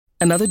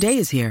Another day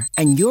is here,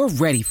 and you're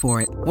ready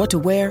for it. What to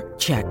wear?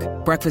 Check.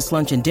 Breakfast,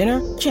 lunch, and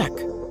dinner? Check.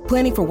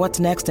 Planning for what's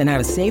next and how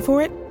to save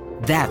for it?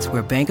 That's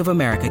where Bank of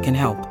America can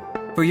help.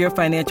 For your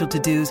financial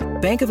to-dos,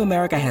 Bank of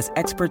America has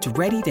experts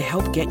ready to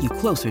help get you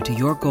closer to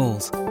your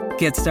goals.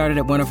 Get started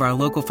at one of our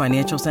local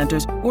financial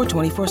centers or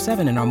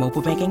 24/7 in our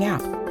mobile banking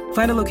app.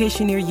 Find a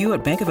location near you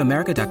at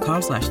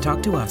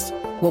bankofamerica.com/talktous.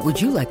 What would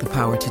you like the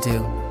power to do?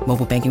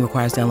 Mobile banking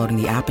requires downloading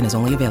the app and is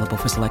only available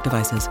for select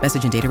devices.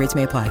 Message and data rates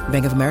may apply.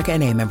 Bank of America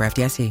N.A., member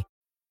FDIC.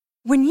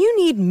 When you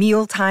need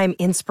mealtime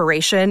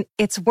inspiration,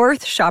 it's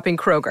worth shopping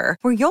Kroger,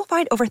 where you'll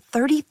find over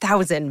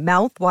 30,000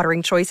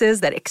 mouth-watering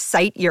choices that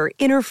excite your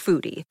inner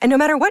foodie. And no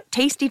matter what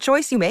tasty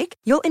choice you make,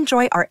 you'll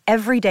enjoy our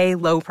everyday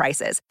low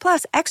prices,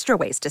 plus extra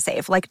ways to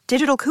save, like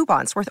digital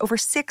coupons worth over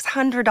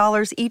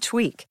 $600 each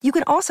week. You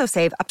can also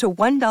save up to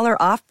 $1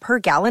 off per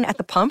gallon at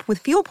the pump with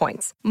fuel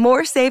points.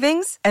 More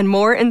savings and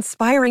more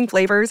inspiring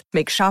flavors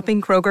make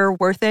shopping Kroger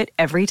worth it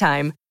every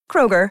time.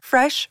 Kroger,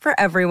 fresh for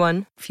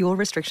everyone. Fuel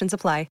restrictions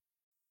apply.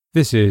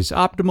 This is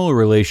Optimal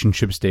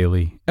Relationships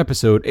Daily,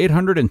 episode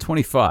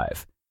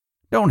 825.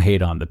 Don't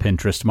Hate on the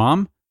Pinterest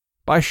Mom,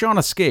 by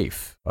Shawna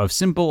Scafe of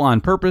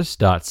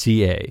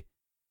simpleonpurpose.ca.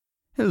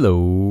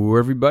 Hello,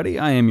 everybody.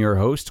 I am your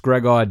host,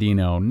 Greg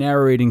Audino,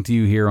 narrating to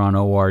you here on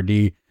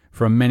ORD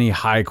from many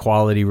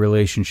high-quality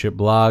relationship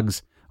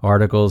blogs,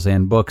 articles,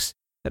 and books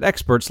that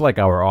experts like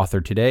our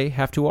author today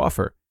have to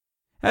offer.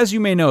 As you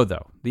may know,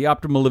 though, the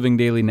Optimal Living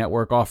Daily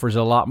Network offers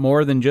a lot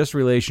more than just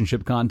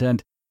relationship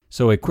content.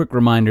 So a quick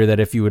reminder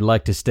that if you would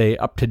like to stay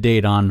up to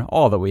date on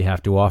all that we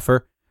have to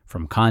offer,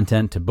 from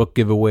content to book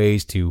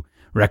giveaways to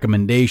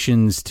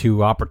recommendations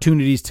to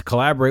opportunities to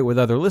collaborate with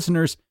other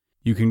listeners,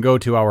 you can go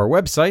to our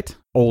website,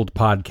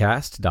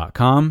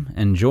 oldpodcast.com,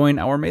 and join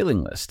our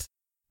mailing list.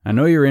 I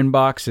know your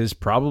inbox is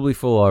probably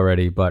full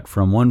already, but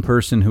from one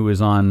person who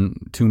is on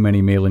too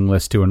many mailing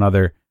lists to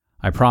another,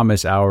 I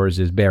promise ours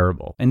is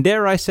bearable, and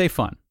dare I say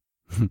fun.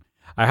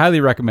 I highly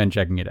recommend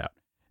checking it out.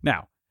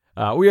 Now,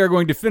 we are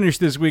going to finish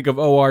this week of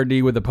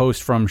ORD with a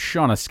post from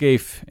Shawna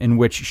Scafe in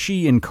which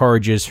she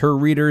encourages her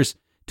readers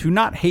to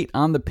not hate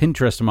on the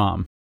Pinterest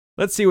mom.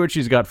 Let's see what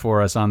she's got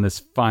for us on this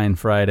fine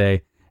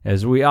Friday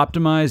as we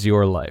optimize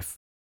your life.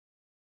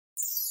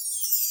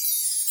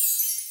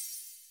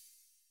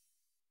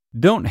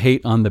 Don't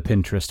Hate on the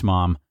Pinterest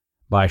Mom,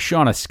 by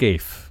Shawna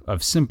Scafe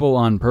of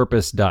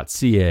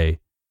simpleonpurpose.ca.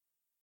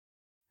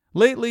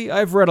 Lately,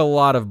 I've read a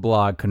lot of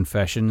blog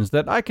confessions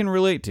that I can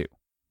relate to.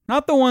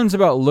 Not the ones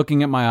about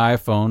looking at my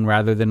iPhone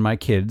rather than my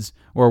kids,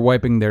 or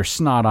wiping their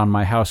snot on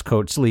my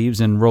housecoat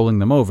sleeves and rolling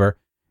them over.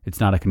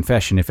 It's not a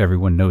confession if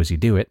everyone knows you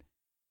do it.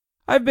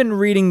 I've been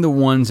reading the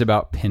ones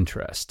about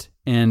Pinterest,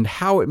 and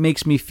how it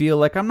makes me feel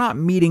like I'm not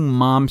meeting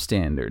mom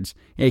standards,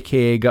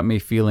 aka got me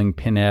feeling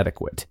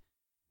pinadequate.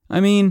 I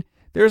mean,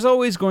 there's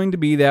always going to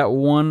be that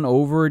one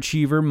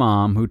overachiever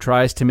mom who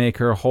tries to make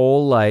her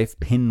whole life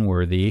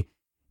pin-worthy.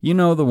 You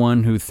know, the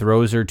one who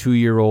throws her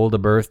 2-year-old a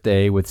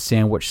birthday with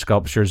sandwich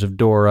sculptures of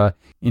Dora,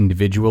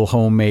 individual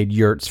homemade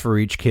yurts for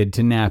each kid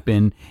to nap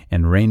in,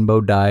 and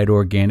rainbow-dyed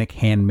organic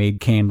handmade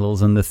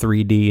candles on the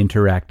 3D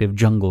interactive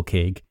jungle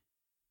cake.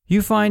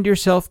 You find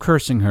yourself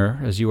cursing her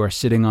as you are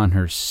sitting on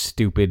her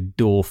stupid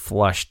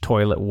dual-flush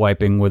toilet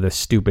wiping with a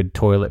stupid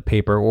toilet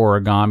paper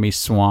origami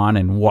swan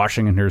and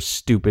washing in her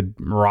stupid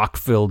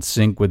rock-filled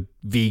sink with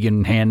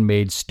vegan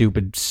handmade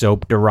stupid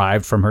soap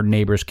derived from her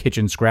neighbor's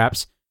kitchen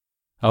scraps.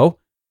 Oh?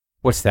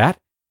 What's that?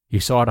 You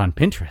saw it on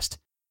Pinterest.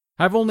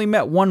 I've only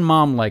met one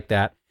mom like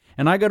that,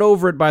 and I got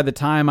over it by the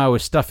time I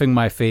was stuffing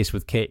my face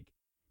with cake.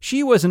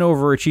 She was an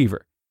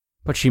overachiever,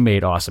 but she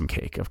made awesome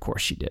cake, of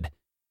course she did.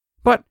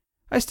 But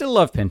I still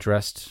love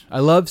Pinterest. I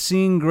love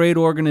seeing great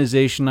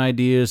organization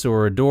ideas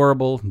or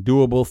adorable,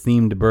 doable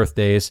themed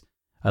birthdays.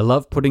 I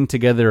love putting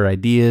together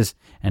ideas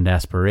and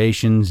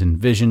aspirations and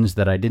visions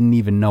that I didn't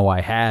even know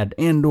I had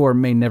and or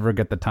may never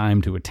get the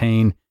time to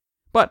attain.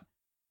 But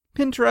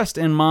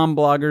Pinterest and mom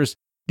bloggers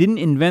didn't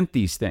invent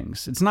these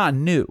things. It's not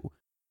new.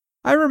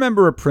 I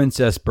remember a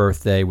princess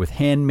birthday with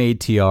handmade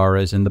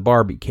tiaras and the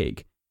Barbie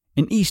cake,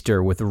 an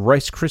Easter with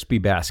Rice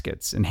Krispie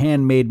baskets and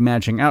handmade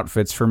matching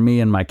outfits for me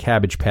and my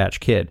Cabbage Patch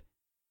Kid.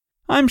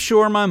 I'm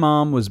sure my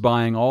mom was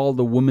buying all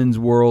the Woman's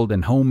World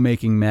and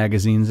homemaking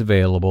magazines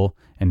available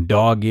and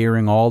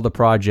dog-earing all the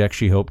projects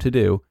she hoped to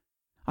do.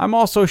 I'm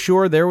also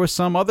sure there was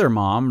some other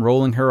mom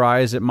rolling her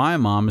eyes at my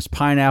mom's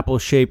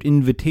pineapple-shaped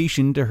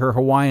invitation to her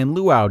Hawaiian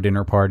luau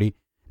dinner party.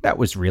 That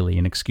was really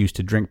an excuse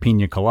to drink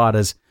pina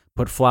coladas,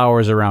 put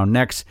flowers around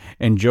necks,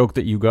 and joke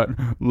that you got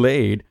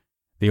laid.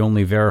 The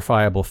only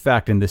verifiable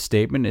fact in this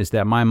statement is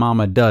that my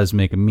mama does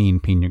make a mean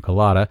pina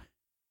colada.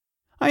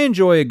 I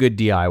enjoy a good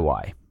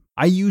DIY.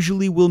 I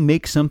usually will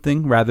make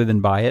something rather than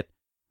buy it,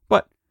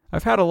 but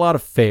I've had a lot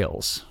of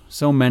fails,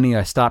 so many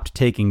I stopped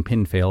taking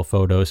pin fail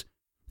photos,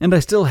 and I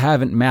still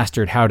haven't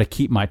mastered how to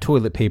keep my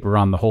toilet paper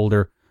on the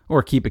holder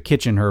or keep a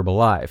kitchen herb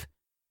alive.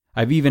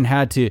 I've even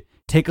had to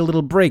take a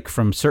little break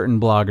from certain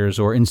bloggers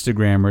or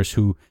Instagrammers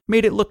who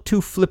made it look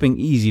too flipping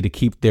easy to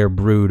keep their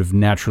brood of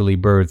naturally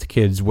birthed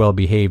kids well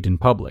behaved in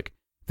public.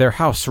 their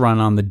house run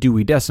on the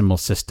Dewey Decimal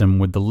System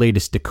with the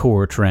latest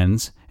decor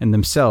trends, and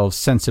themselves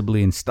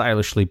sensibly and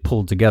stylishly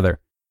pulled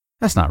together.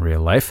 That's not real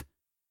life.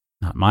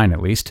 Not mine,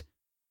 at least.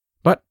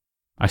 But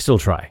I still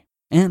try.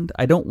 And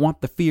I don't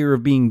want the fear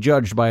of being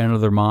judged by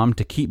another mom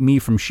to keep me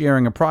from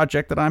sharing a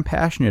project that I'm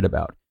passionate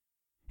about.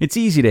 It's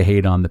easy to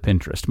hate on the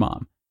Pinterest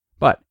mom.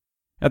 But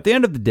at the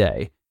end of the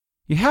day,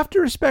 you have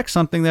to respect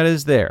something that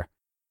is there.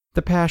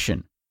 The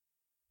passion.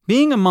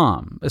 Being a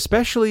mom,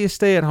 especially a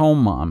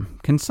stay-at-home mom,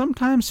 can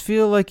sometimes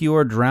feel like you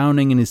are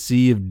drowning in a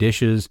sea of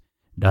dishes,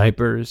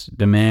 diapers,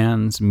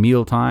 demands,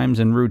 meal times,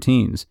 and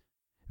routines.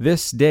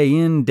 This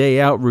day-in,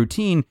 day-out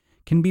routine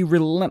can be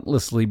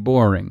relentlessly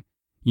boring.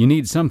 You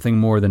need something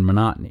more than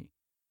monotony.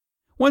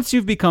 Once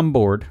you've become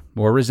bored,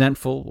 or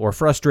resentful, or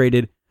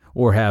frustrated,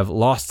 or have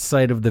lost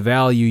sight of the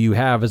value you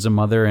have as a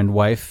mother and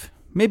wife,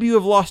 maybe you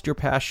have lost your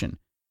passion.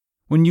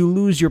 When you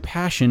lose your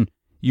passion,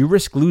 you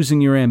risk losing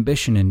your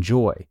ambition and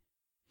joy.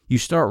 You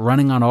start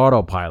running on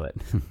autopilot.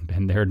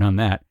 Been there, done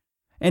that.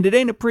 And it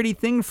ain't a pretty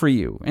thing for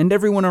you and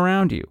everyone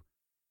around you.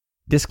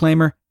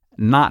 Disclaimer,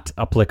 not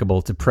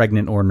applicable to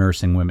pregnant or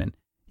nursing women.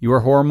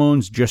 Your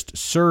hormones just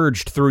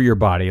surged through your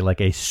body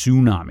like a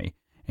tsunami,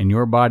 and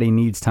your body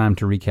needs time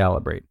to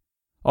recalibrate.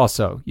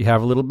 Also, you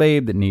have a little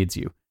babe that needs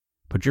you.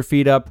 Put your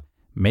feet up,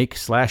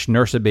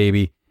 make/nurse a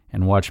baby,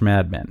 and watch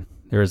Mad Men.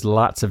 There is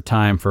lots of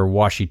time for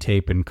washi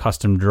tape and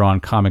custom-drawn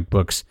comic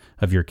books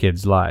of your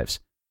kids' lives.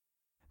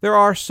 There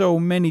are so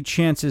many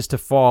chances to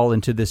fall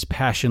into this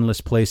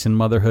passionless place in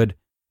motherhood,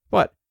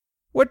 but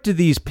what do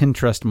these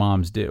Pinterest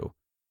moms do?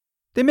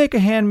 They make a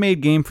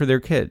handmade game for their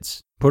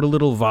kids, put a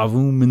little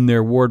vavoom in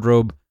their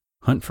wardrobe,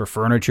 hunt for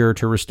furniture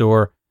to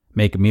restore,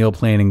 make meal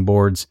planning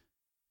boards.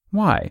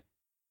 Why?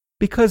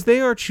 Because they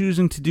are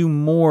choosing to do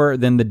more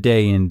than the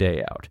day in,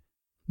 day out.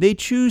 They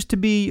choose to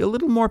be a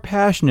little more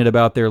passionate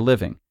about their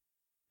living.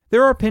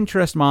 There are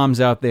Pinterest moms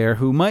out there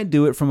who might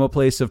do it from a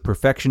place of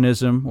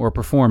perfectionism or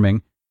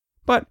performing,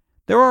 but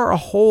there are a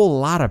whole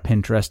lot of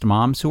Pinterest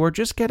moms who are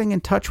just getting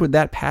in touch with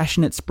that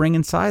passionate spring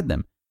inside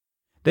them.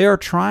 They are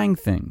trying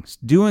things,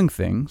 doing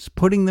things,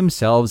 putting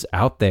themselves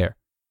out there.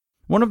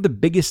 One of the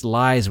biggest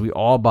lies we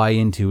all buy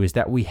into is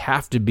that we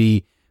have to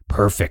be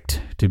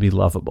perfect to be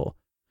lovable.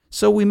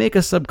 So we make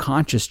a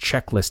subconscious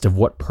checklist of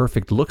what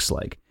perfect looks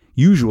like,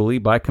 usually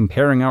by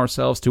comparing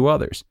ourselves to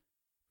others.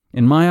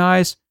 In my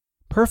eyes,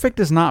 perfect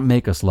does not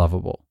make us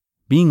lovable.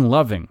 Being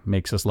loving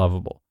makes us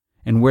lovable.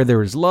 And where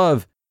there is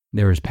love,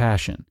 there is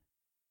passion.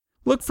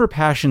 Look for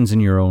passions in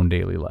your own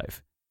daily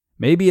life.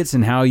 Maybe it's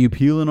in how you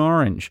peel an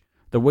orange,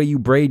 the way you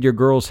braid your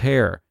girl's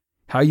hair,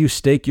 how you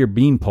stake your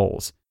bean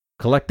poles,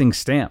 collecting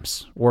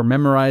stamps, or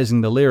memorizing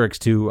the lyrics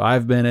to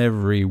I've Been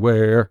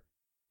Everywhere.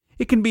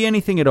 It can be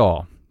anything at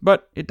all,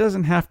 but it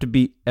doesn't have to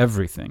be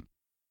everything.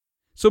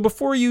 So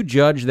before you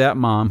judge that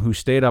mom who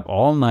stayed up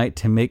all night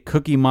to make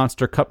Cookie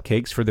Monster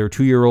cupcakes for their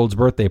 2-year-old's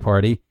birthday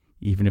party,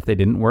 even if they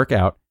didn't work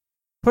out,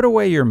 put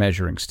away your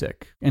measuring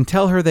stick and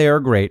tell her they are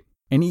great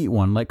and eat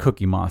one like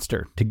Cookie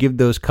Monster to give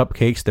those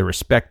cupcakes the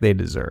respect they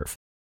deserve.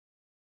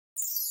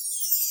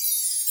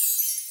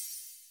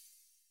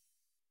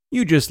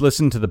 You just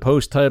listened to the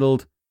post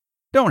titled,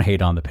 Don't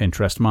Hate on the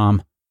Pinterest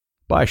Mom,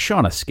 by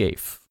Shawna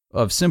Scafe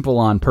of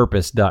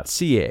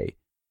simpleonpurpose.ca.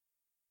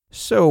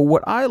 So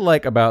what I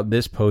like about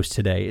this post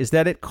today is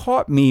that it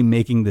caught me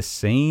making the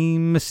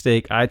same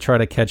mistake I try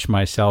to catch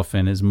myself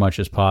in as much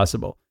as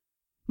possible.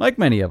 Like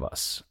many of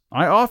us,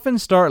 I often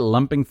start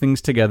lumping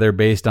things together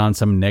based on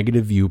some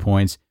negative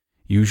viewpoints,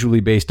 usually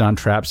based on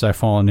traps I've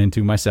fallen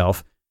into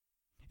myself.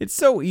 It's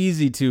so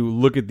easy to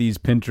look at these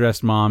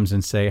Pinterest moms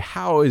and say,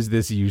 how is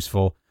this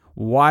useful?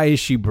 Why is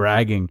she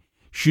bragging?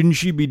 Shouldn't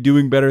she be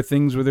doing better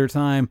things with her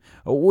time?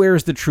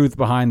 Where's the truth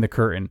behind the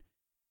curtain?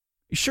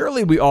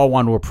 Surely we all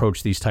want to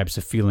approach these types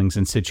of feelings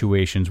and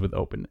situations with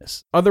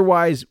openness.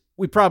 Otherwise,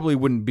 we probably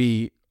wouldn't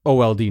be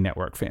OLD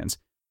Network fans.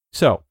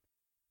 So,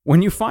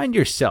 when you find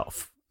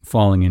yourself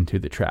falling into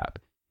the trap,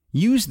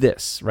 use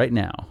this right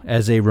now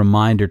as a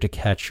reminder to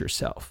catch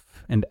yourself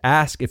and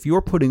ask if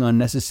you're putting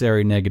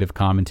unnecessary negative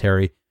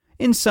commentary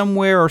in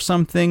somewhere or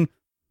something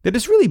that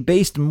is really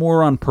based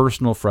more on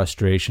personal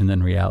frustration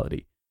than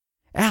reality.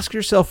 Ask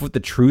yourself what the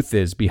truth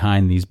is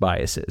behind these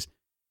biases.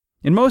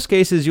 In most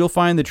cases, you'll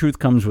find the truth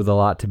comes with a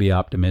lot to be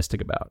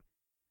optimistic about.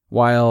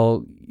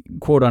 While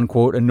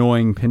quote-unquote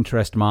annoying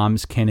Pinterest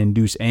moms can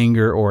induce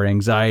anger or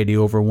anxiety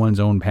over one's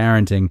own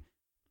parenting,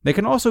 they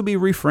can also be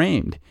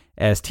reframed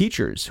as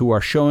teachers who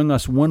are showing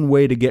us one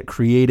way to get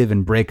creative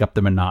and break up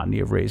the monotony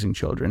of raising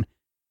children.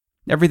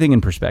 Everything in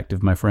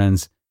perspective, my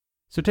friends.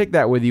 So take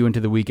that with you into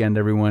the weekend,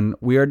 everyone.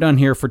 We are done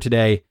here for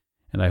today,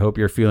 and I hope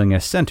you're feeling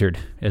as centered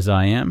as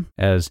I am,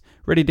 as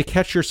ready to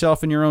catch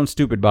yourself in your own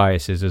stupid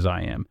biases as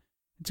I am.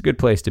 It's a good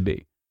place to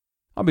be.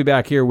 I'll be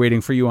back here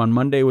waiting for you on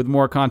Monday with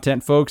more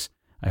content, folks.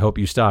 I hope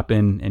you stop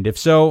in, and if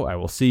so, I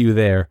will see you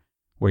there,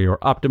 where your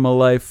optimal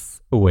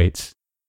life awaits.